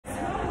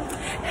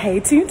Hey,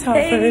 Team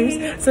Toppers.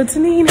 Hey. So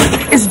Toneen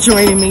is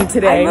joining me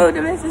today. I moved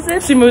to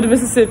Mississippi. She moved to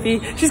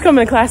Mississippi. She's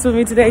coming to class with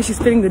me today. She's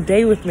spending the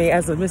day with me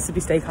as a Mississippi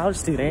State college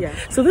student. Yeah.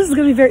 So this is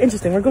gonna be very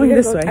interesting. We're going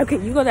this way.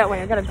 Okay, you go that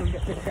way. I gotta go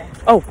get this.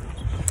 Oh.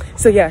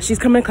 So yeah, she's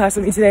coming to class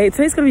with me today.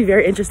 Today's gonna be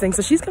very interesting.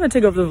 So she's gonna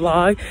take over the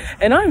vlog,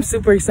 and I'm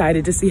super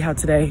excited to see how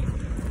today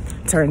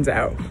turns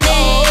out.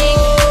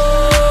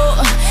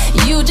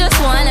 You just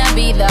wanna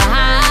be the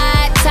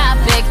hot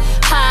topic,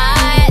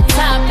 hot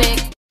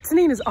topic.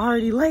 Toneen is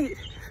already late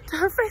to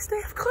her first day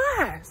of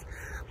class.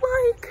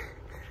 Like,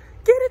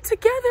 get it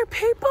together,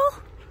 people.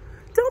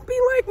 Don't be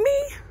like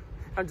me.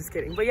 I'm just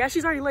kidding. But yeah,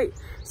 she's already late.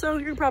 So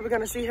you're probably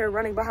gonna see her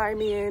running behind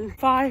me in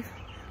 5,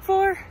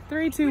 4,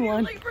 3, 2,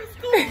 1. We're late for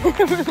school.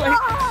 We're late.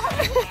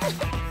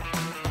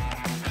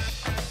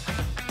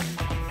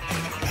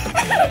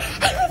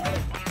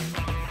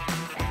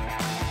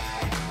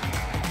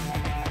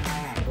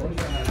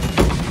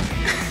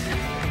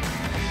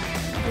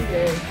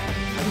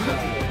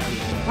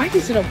 Why do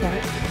you sit up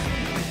front?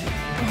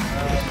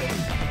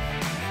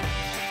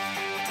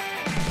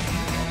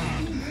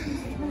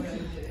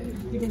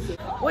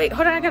 Wait,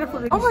 hold on, I gotta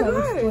put it. Oh my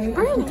god,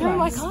 Brandon, come to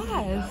my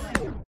class.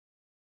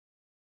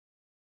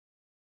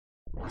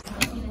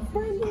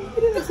 Brandon,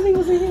 you didn't say he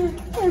was in here.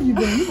 Where have you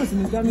been? You must have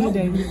missed that many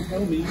days. You didn't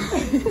tell me.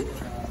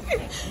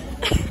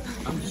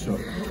 I'm sure.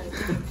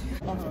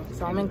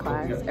 So I'm in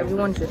class.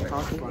 Everyone's just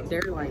talking.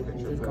 They're like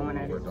just going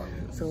at it.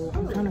 So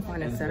I'm trying to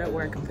find a setup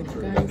where I can put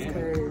you guys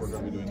because.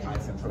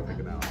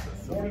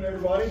 Good morning,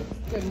 everybody.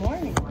 Good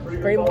morning.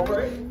 Great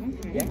morning.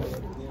 Yeah.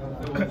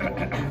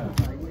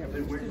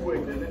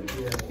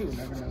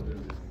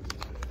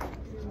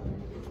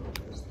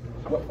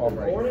 Good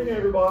morning,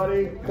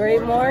 everybody.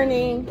 Great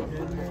morning.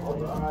 All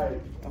right.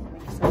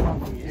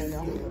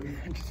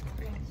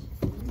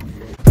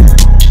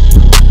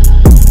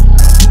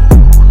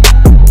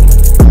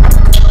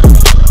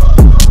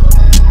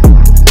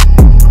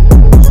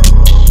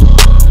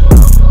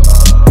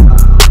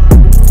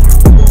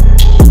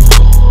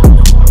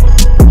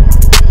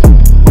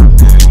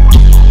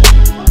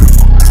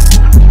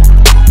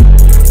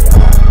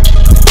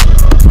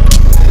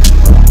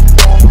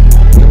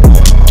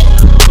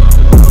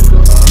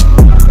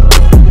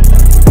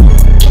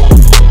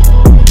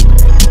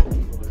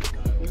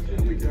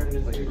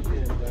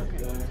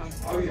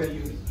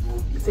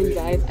 So you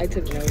guys, I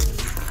took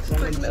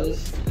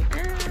notes.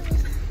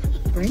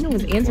 Brandon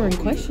was answering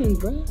questions,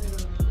 bro.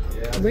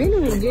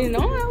 Brandon was getting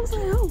on. I was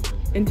like, oh.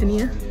 And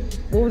Tonia,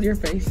 what was your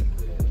face?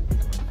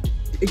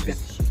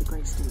 Exactly. She's a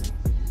great student.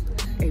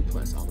 A+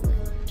 all the way.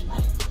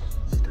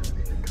 She doesn't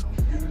even know.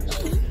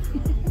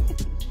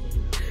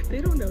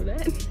 They don't know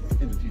that.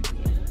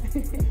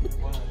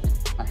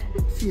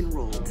 She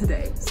enrolled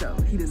today, so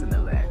he doesn't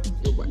know that.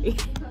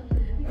 Right.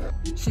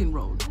 She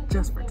enrolled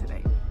just for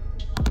today.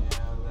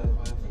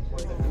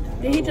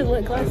 Did he just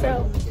let class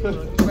out?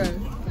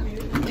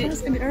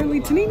 It's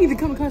early. Toneen need to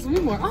come to class with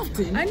me more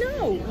often. I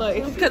know. Look,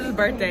 it's because it's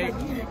birthday.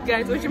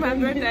 Guys, what's your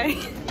mom's birthday?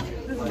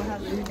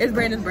 It's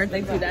Brandon's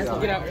birthday too. That's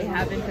what it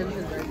happened because it's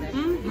his birthday.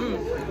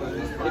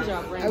 Good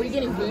job, Brandon. Are we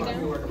getting food now?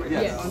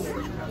 Yes.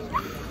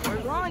 We're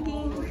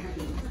vlogging.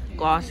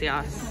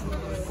 Gracias.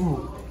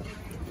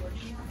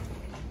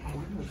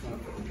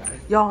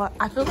 Y'all,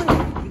 I feel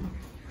like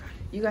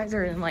you guys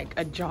are in like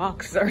a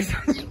jocks or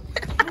something.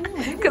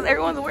 Because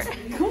everyone's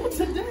wearing. Cool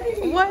today.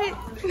 What?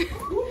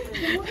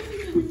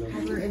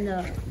 We're in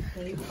the.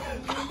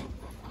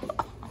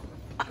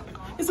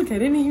 It's okay,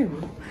 they didn't hear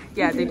me.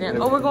 Yeah, they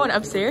didn't. Oh, we're going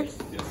upstairs?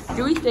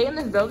 Do we stay in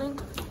this building?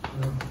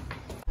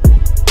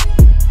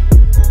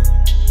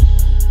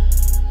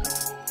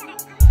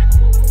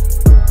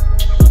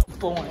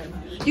 Boring.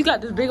 You got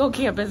this big old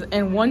campus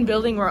and one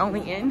building we're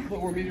only in?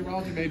 But we're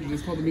meteorology majors.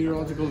 It's called the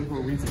meteorology building for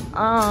a reason.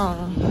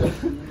 Oh.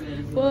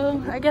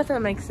 Well, I guess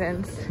that makes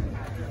sense.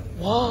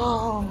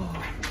 Whoa.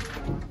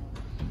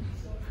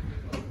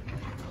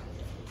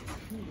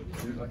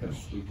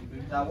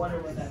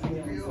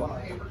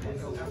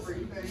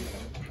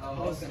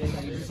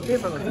 They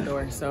broke the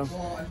door, so.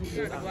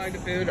 Like the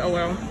food, oh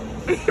well.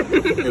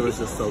 It was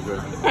just so good.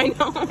 I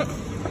know.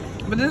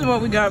 But this is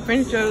what we got.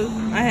 French toast.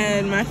 I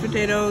had mashed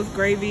potatoes,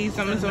 gravy,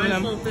 something.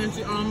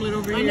 Fancy omelet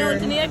over I know,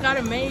 Tonia got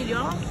it made,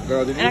 y'all.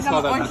 Girl, did you And I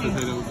saw got that my mashed orange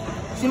potatoes?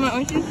 See my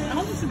orange juice? I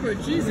hope you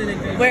put cheese in it.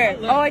 Where?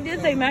 Oh, I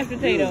did say mashed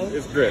potatoes.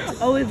 It's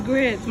grits. Oh, it's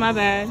grits. My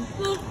bad.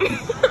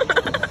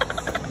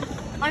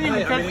 I didn't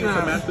even catch Some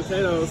that. mashed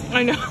potatoes.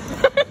 I know.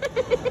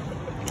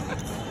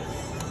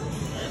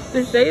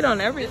 There's shade on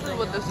everything. This is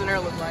what the center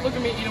looks like. Look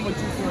at me eating with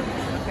 2 forks.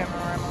 Okay.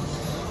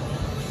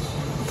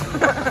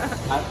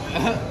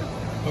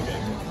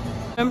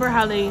 Remember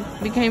how they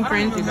became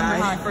friends, you How I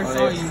guys? first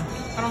saw you.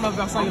 I don't know if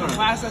I saw you in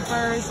class at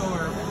first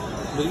or.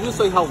 Did you just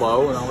say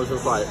hello? And I was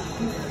just like,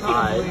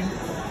 hi.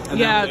 And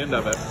Yeah. then the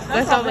end of it.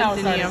 That's how how like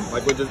it Tonia.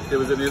 Like, we just, it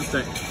was an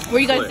instant. Were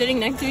you guys split. sitting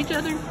next to each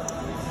other?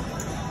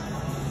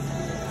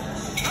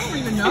 I don't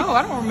even know.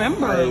 I don't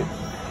remember. Like,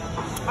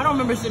 I don't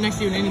remember sitting next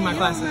to you in any of my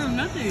classes.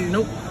 Nothing.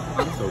 Nope.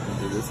 I'm so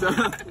confused.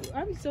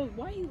 I'm so.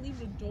 Why you leave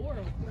the door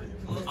open?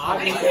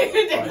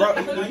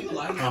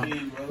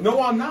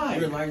 No, I'm not.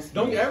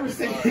 Don't ever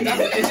say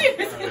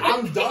that.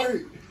 I'm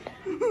dark.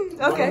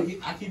 Okay.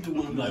 I keep the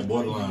one like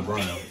borderline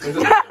brown.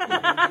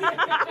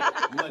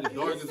 Like the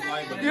darkest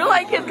light. You're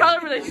like his color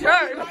for the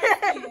shirt.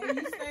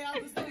 You stay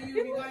out the sun,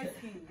 you be light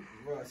skinned.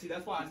 Bro, see,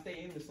 that's why I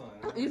stay in the sun.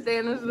 You stay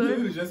in the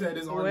sun? You just had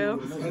this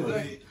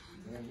argument.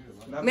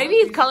 Maybe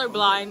he's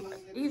colorblind.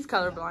 He's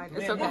colorblind.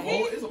 It's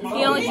okay.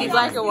 He only sees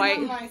black and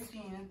white.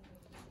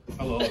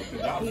 Hello.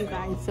 Hey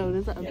guys, so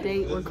this is an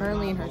update. We're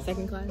currently in her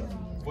second class.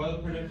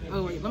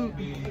 Oh wait, let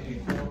me.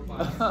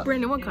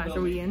 Brandon, what class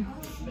are we in?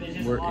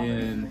 We're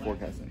in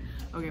forecasting.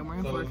 Okay, we're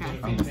in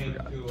forecasting. I almost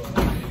forgot.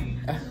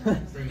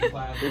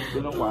 It's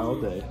been a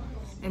wild day.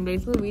 And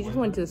basically, we just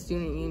went to the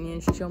student union.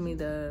 She showed me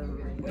the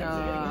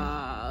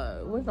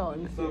what's all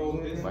in the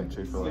Like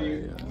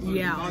Chick-fil-A.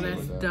 yeah, all that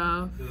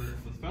stuff.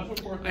 I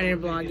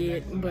didn't vlog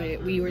it,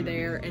 but we were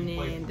there, and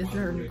then this is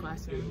her new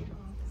classroom.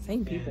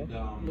 Same people,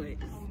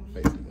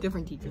 but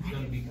different teachers.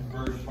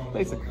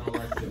 Basically.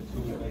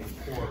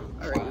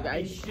 Alright,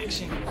 guys.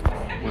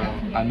 Well,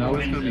 I know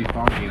it's going to be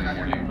foggy in the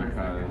morning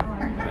because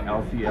the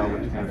LCL,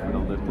 which stands for the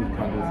lifted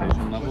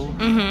condensation level,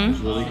 is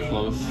really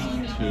close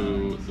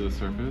to the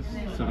surface,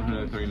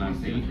 739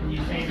 feet.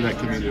 So that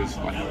could mean there's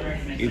like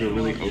either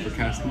really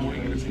overcast in the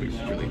morning or it's going to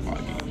be really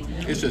foggy.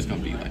 It's just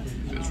going to be like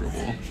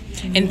miserable.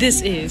 And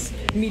this is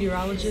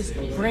meteorologist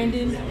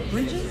Brandon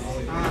Bridges.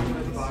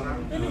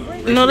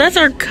 No, that's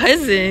our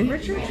cousin.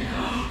 Richard?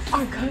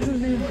 Our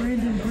cousin's named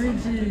Brandon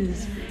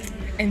Bridges.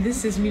 And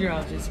this is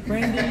meteorologist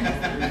Brandon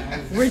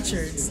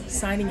Richards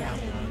signing out.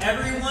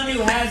 Everyone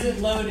who has it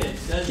loaded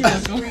does the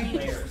screen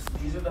layers.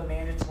 These are the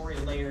mandatory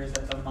layers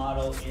that the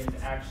model is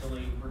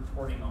actually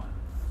reporting on.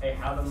 Okay,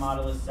 how the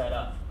model is set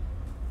up.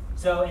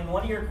 So in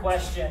one of your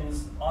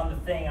questions on the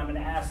thing, I'm going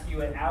to ask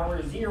you at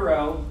hour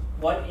 0,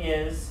 what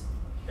is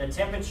the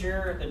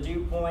temperature, the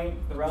dew point,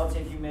 the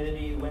relative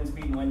humidity, wind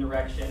speed, and wind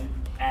direction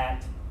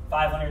at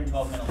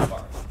 512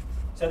 millibars.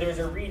 So there's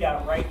a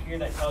readout right here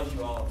that tells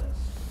you all of this.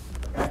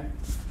 Okay?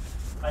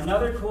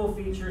 Another cool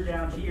feature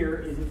down here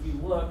is if you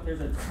look,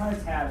 there's a ton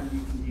of tabs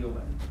you can deal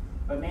with.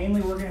 But mainly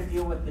we're going to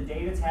deal with the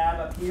data tab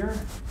up here,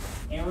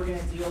 and we're going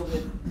to deal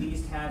with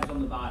these tabs on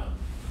the bottom.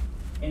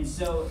 And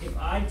so if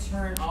I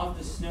turn off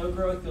the snow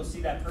growth, you'll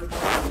see that purple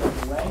line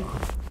goes away.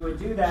 We would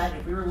do that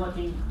if we were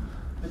looking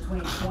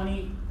between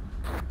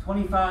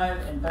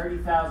 25 and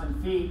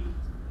 30,000 feet.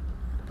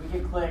 We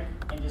could click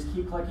and just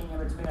keep clicking in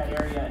between that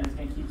area, and it's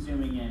going to keep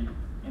zooming in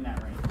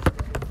that range.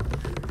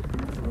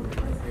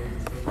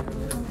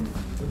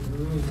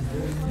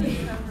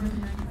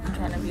 I'm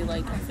trying to be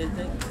like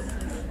physics.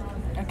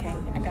 Okay,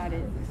 I got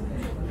it.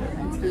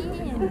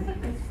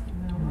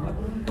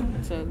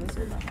 So this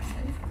is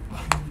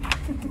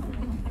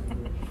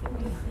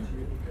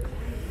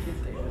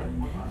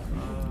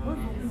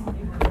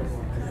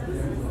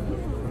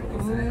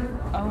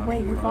oh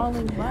wait, you're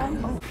falling back.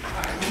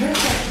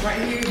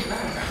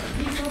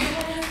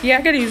 Yeah,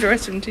 I gotta use the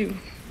restroom too.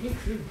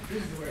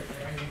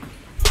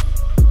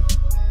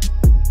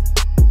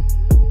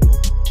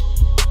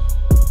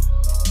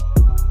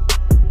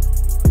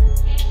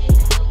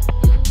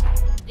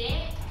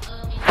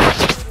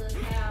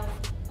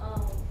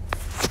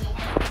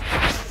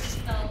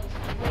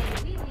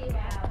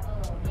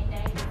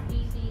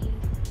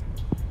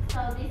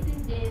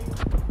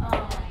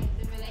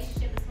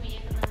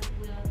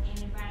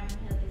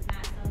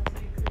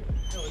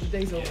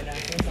 Day's over now.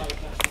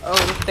 Oh,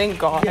 thank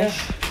God. Yeah.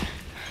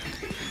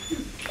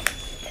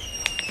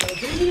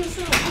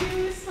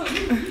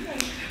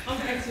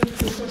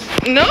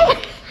 No.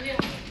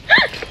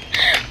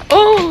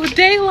 Oh,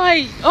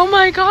 daylight. Oh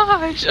my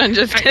gosh. I'm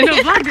just kidding. No,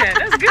 vlog that.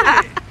 That's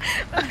good.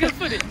 That's good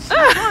footage.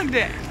 Vlog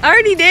that. I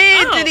already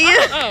did,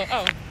 Tonia.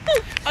 Oh.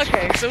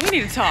 Okay, so we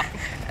need to talk.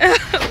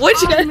 What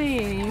you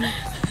mean?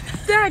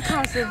 That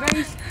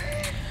conservation.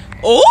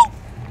 Oh?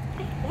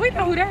 We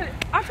know who that is.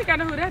 I think I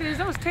know who that is.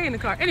 That was Tay in the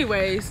car.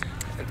 Anyways.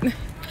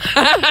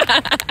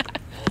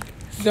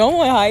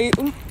 Don't hype.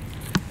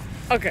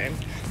 Okay.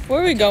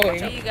 Where are we going?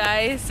 Hey, you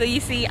guys. So you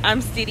see,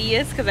 I'm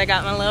studious because I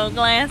got my little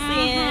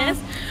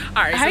glasses.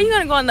 All right. How are you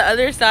going to go on the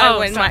other side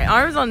when my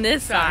arm's on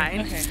this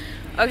side?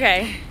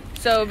 Okay.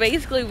 So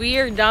basically, we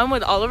are done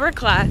with all of our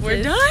classes.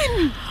 We're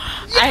done.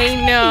 I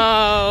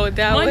know.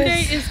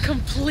 Monday is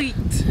complete.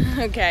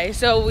 Okay,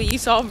 so you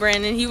saw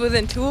Brandon. He was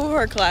in 2 of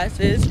our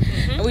classes,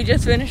 and we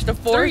just finished the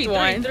 4th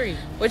one,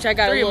 which I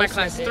got 3 of my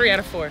classes. 3 out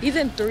of 4. He's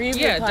in 3 of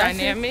your classes?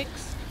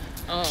 Dynamics,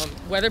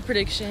 weather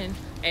prediction,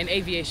 and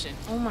aviation.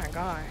 Oh my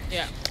gosh.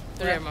 Yeah,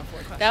 3 of my 4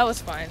 classes. That was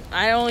fun.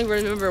 I only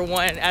remember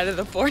 1 out of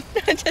the 4.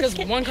 Because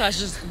one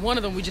class, one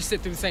of them we just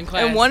sit through the same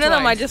class. And one of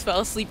them I just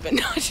fell asleep in.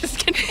 No, just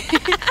kidding.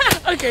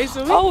 Okay,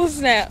 so oh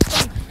snap.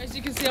 As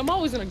you can see, I'm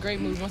always in a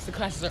great mood once the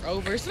classes are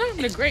over. So I'm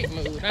in a great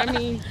mood. I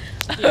mean,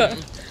 yeah,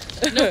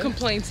 no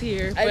complaints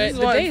here. But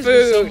the days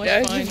were so much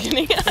fun.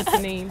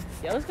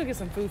 Yeah, let's go get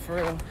some food for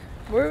real.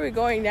 Where are we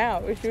going now?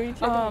 Should we check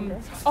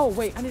oh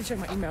wait, I need to check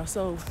my email.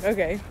 So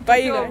okay. Bye,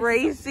 you guys.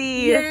 Racy.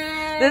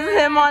 yeah, This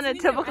is him on a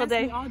Toneen typical asked me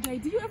day. all day.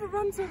 Do you ever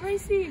run to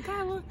Racy and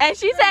Kyla? And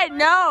she said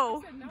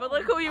no. I said no. But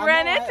look who we I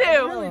ran know, I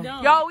into. really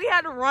don't. Y'all, we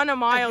had to run a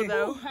mile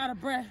though. Out of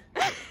breath.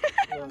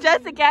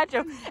 Just to catch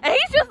him. And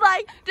he's just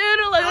like, dude,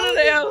 look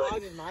at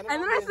him.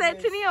 And then I said,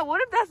 Tonia,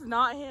 what if that's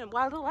not him?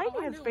 Wow, the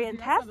lighting is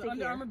fantastic The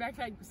Under here. Armour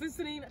backpack. Since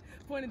Toneen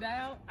pointed that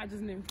out, I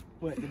just knew.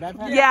 What, the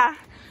backpack? Yeah.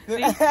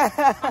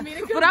 I mean,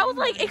 it But I was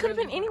like, it could have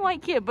been any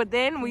white kid. But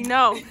then we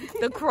know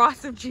the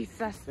cross of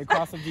Jesus. The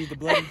cross of Jesus, the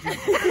blood of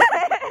Jesus.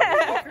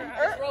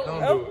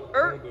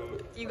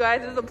 You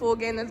guys, this is a pool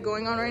game that's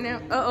going on right now.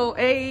 Uh-oh,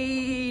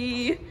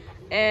 hey.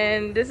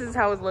 And this is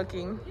how it's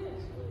looking.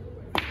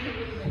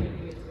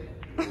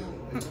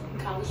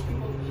 College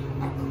people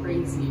are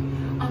crazy.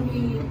 I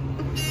mean,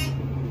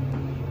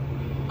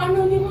 I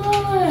know you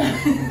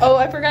lying. Oh,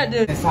 I forgot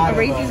to.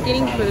 Racy's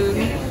getting food.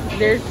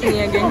 There's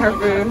Tia getting her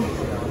food.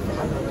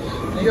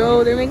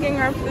 Yo, they're making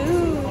our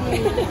food.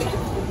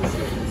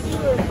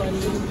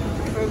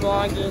 We're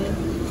vlogging.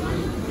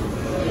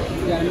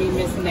 You gotta meet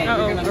Miss Nat.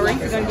 Uh-oh,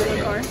 Racy's gonna get in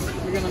the car.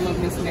 You're gonna love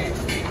Miss Nat.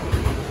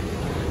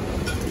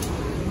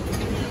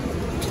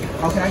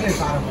 Okay, I get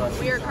out of us.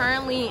 We are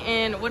currently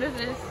in, what is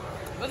this?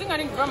 I think I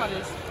didn't grandma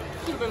this.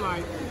 Should have been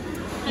like.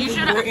 You should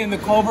We're have. in the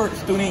Colbert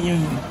Student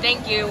Union.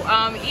 Thank you.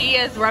 He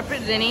is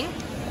representing.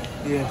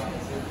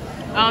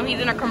 Yeah. He's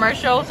in a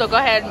commercial, so go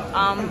ahead.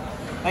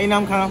 Hey, you know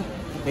I'm calm.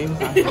 I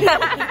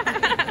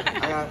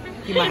gotta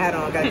keep my hat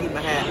on. I gotta keep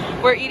my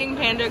hat. We're eating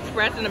Panda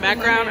Express in the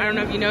background. I don't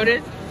know if you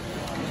noticed.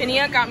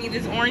 Tania got me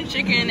this orange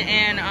chicken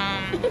and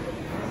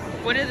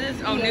what is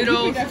this? Oh,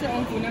 noodles. You got your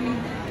own food. I mean,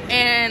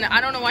 And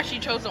I don't know why she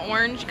chose the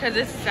orange because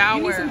it's sour.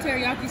 you need some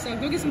teriyaki sauce.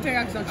 Go get some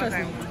teriyaki sauce. Trust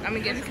Okay, me. I'm gonna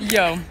get it.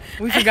 Yo,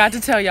 we forgot to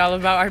tell y'all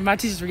about my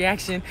teacher's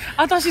reaction.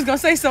 I thought she was gonna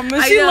say something,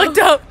 but I she know. looked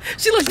up.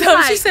 She looked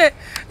up. She like- said,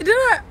 "Did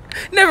I?"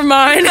 Never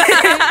mind.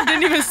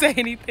 Didn't even say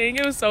anything.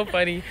 It was so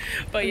funny.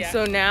 But yeah.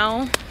 So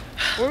now,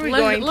 where are we let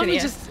going, me Tania?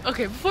 just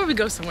before we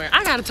go somewhere,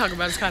 I gotta talk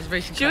about this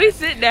conservation Should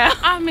class. we sit down?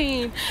 I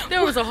mean,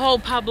 there was a whole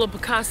Pablo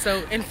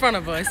Picasso in front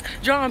of us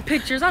drawing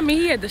pictures. I mean,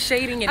 he had the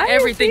shading and I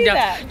didn't everything see done.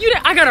 that. You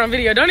didn't, I got it on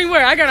video. Don't even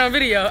worry. I got it on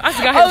video. I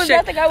forgot Oh, his is shade.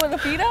 that the guy with the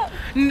feet up?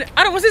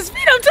 I don't was his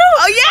feet up too.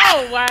 Oh yeah.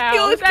 Oh wow. He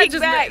was That kicked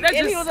just- back that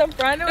and he just- was in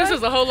front of us. This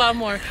was a whole lot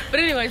more.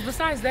 But anyways,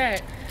 besides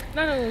that,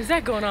 not only was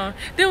that going on,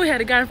 then we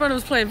had a guy in front of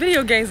us playing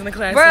video games in the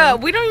classroom.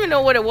 Bruh, we don't even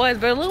know what it was,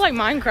 but it looked like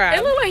Minecraft.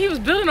 It looked like he was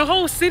building a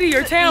whole city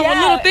or town with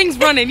Yeah. little things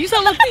running. You saw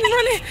little things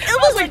running? It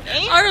was like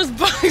I was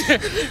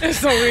bugging. It's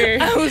so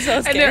weird. I was so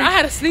And then scared. I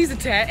had a sneeze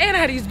attack, and I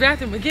had to use the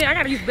bathroom again. I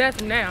gotta use the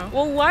bathroom now.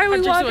 Well, why are I we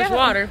drink too walking much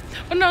water.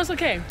 But no, it's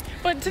okay.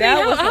 But today,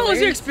 That was how was your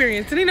hilarious.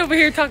 experience? Toneen over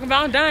here talking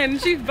about dying, and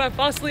she's about to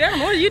fall asleep. I don't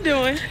know what are you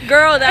doing.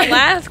 Girl, that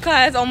last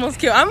class almost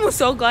killed. I'm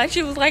so glad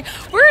she was like,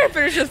 we're gonna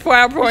finish this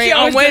PowerPoint She on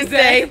always does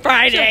Wednesday, that.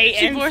 Friday.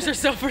 She and forced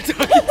herself for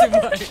talking too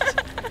much.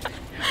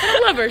 But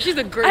I love her. She's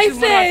a great. She's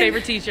one of my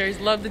favorite teachers.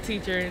 Love the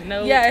teacher.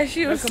 No. yeah,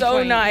 she was no so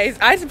complaints. nice.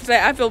 I just say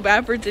I feel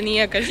bad for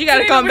Tonia because she got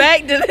to Toneen come over-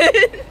 back to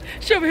this.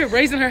 She over here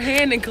raising her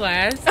hand in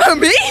class.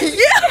 Me?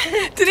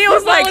 Yeah. Tonia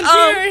was like,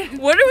 volunteering.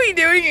 what are we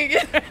doing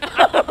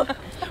again?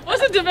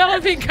 What's a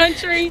developing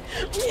country?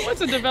 What's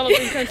a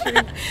developing country?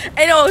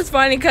 I know it's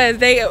funny because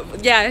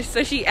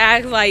so she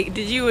asked like,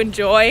 did you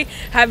enjoy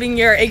having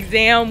your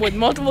exam with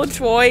multiple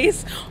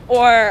choice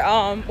or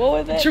what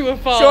was it? True or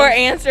false. Short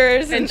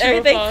answers And and true or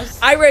everything. false.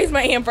 I raised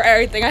my hand for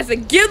everything. I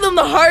said, give them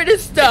the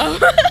hardest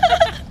stuff.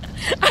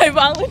 I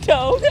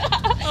volunteered.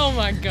 Oh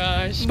my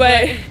gosh.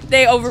 But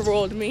they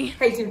overruled me.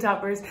 Hey Team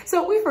Toppers,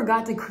 so we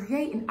forgot to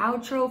create an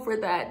outro for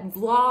that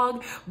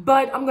vlog,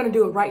 but I'm gonna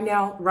do it right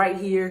now, right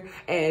here,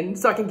 and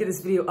so I can get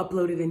this video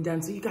uploaded and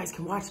done so you guys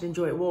can watch it,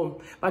 enjoy it.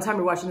 Well, by the time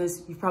you're watching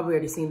this, you've probably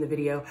already seen the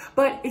video,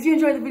 but if you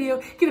enjoyed the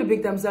video, give it a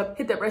big thumbs up,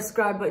 hit that red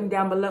subscribe button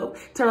down below,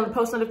 turn on the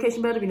post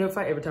notification bell to be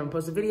notified every time I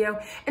post a video,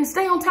 and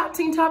stay on top,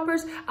 Team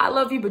Toppers. I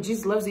love you, but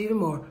Jesus loves you even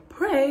more.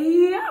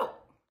 Pray out.